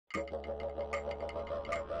Hello,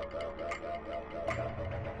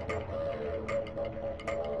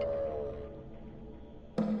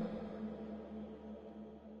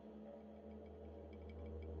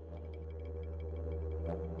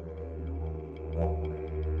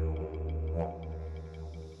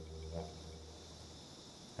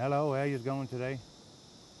 how you going today?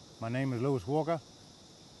 My name is Lewis Walker.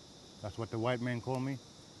 That's what the white men call me.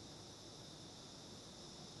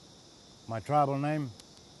 My tribal name,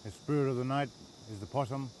 the spirit of the night, is the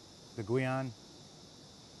possum, the guian.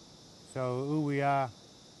 So who we are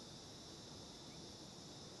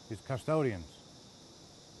is custodians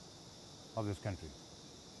of this country.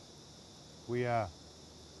 We are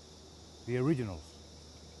the originals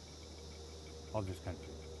of this country.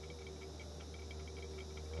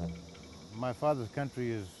 My father's country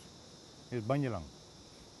is Bundjalung.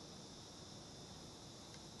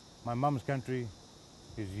 My mum's country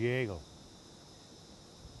is Yeagle,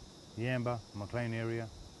 Yamba, McLean area.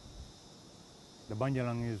 The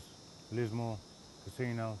Bundjalung is Lismore,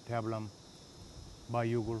 Casino, Tabulam,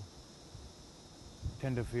 Bayugal,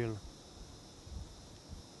 Tenderfield.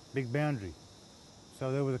 Big boundary.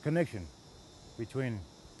 So there was a connection between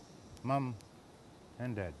mum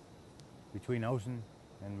and dad, between ocean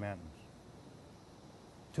and mountains.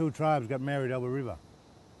 Two tribes got married over river.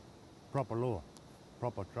 Proper law,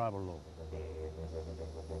 proper tribal law.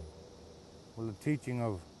 Well, the teaching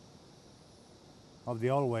of the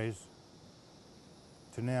old ways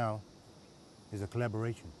to now is a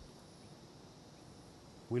collaboration.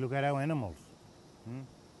 We look at our animals.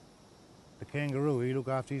 The kangaroo, he look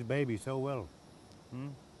after his baby so well.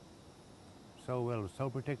 So well, so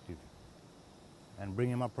protective. And bring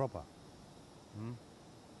him up proper.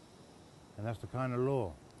 And that's the kind of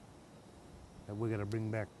law that we're going to bring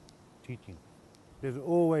back, teaching. There's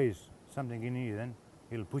always something in here then.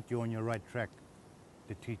 It'll put you on your right track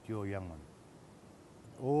to teach your young one.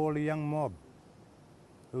 All the young mob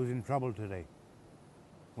who's in trouble today,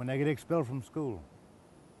 when they get expelled from school,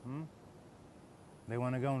 they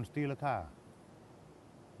want to go and steal a car.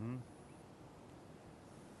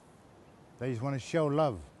 They just want to show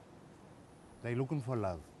love. They're looking for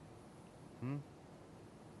love.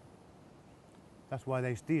 That's why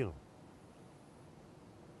they steal.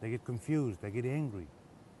 They get confused, they get angry.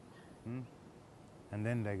 And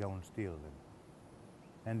then they go and steal them.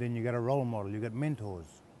 And then you got a role model, you got mentors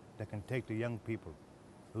that can take the young people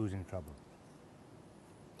who's in trouble.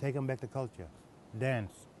 Take them back to culture.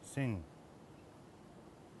 Dance, sing.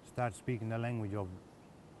 Start speaking the language of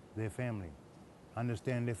their family.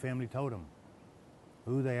 Understand their family totem.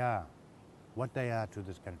 Who they are, what they are to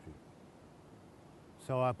this country.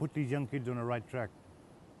 So I put these young kids on the right track.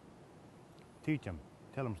 Teach them,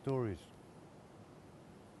 tell them stories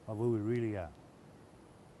of who we really are.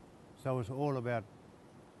 So it's all about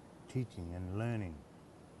teaching and learning.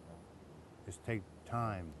 Just take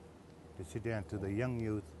time to sit down to the young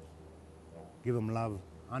youth, give them love,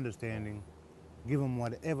 understanding, give them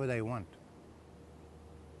whatever they want.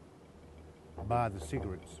 Bar the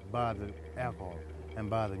cigarettes, bar the alcohol, and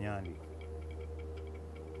bar the nyandi.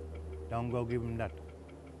 Don't go give them that.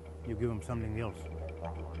 You give them something else.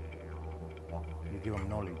 You give them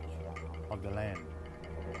knowledge of the land.